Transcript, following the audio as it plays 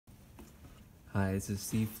Hi, this is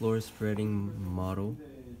SeaFloor Spreading Model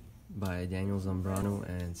by Daniel Zambrano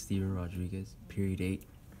and Steven Rodriguez, period 8.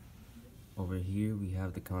 Over here we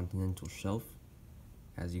have the continental shelf.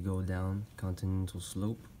 As you go down, continental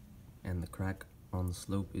slope, and the crack on the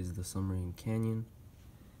slope is the submarine canyon.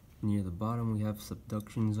 Near the bottom we have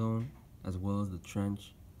subduction zone, as well as the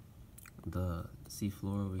trench. The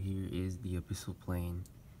seafloor over here is the abyssal plain.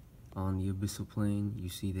 On the abyssal plain, you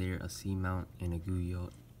see there a seamount and a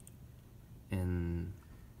guyot. And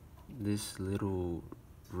this little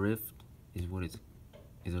rift is what it's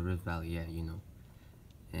is a rift valley, yeah, you know.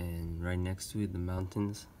 And right next to it, the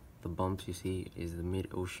mountains, the bumps you see is the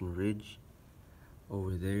mid-ocean ridge.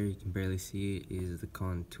 Over there, you can barely see it, is the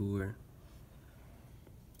contour.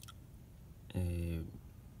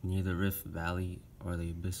 Near the rift valley are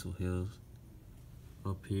the abyssal hills.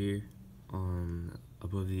 Up here,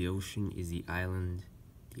 above the ocean is the island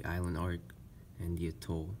arc, and the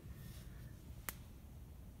atoll.